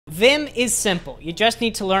Vim is simple. You just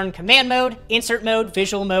need to learn command mode, insert mode,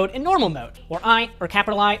 visual mode, and normal mode, or I, or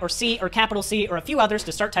capital I, or C, or capital C, or a few others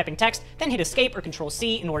to start typing text, then hit escape or control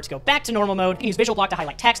C in order to go back to normal mode. You can use visual block to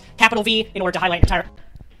highlight text, capital V in order to highlight entire...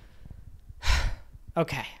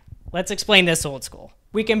 Okay, let's explain this old school.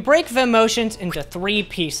 We can break Vim motions into 3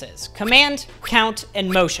 pieces: command, count,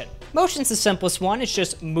 and motion. Motion's the simplest one, it's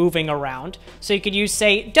just moving around. So you could use,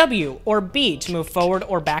 say, W or B to move forward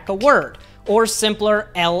or back a word, or simpler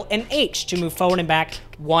L and H to move forward and back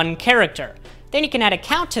one character. Then you can add a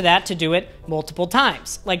count to that to do it multiple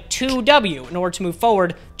times, like 2W in order to move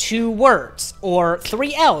forward 2 words, or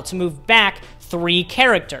 3L to move back 3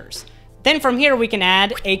 characters. Then from here we can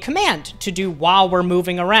add a command to do while we're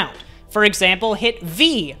moving around. For example, hit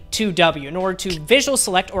V 2W in order to visual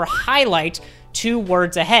select or highlight 2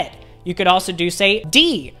 words ahead. You could also do, say,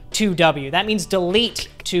 D 2W. That means delete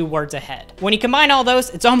 2 words ahead. When you combine all those,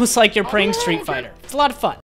 it's almost like you're playing Street Fighter. It's a lot of fun.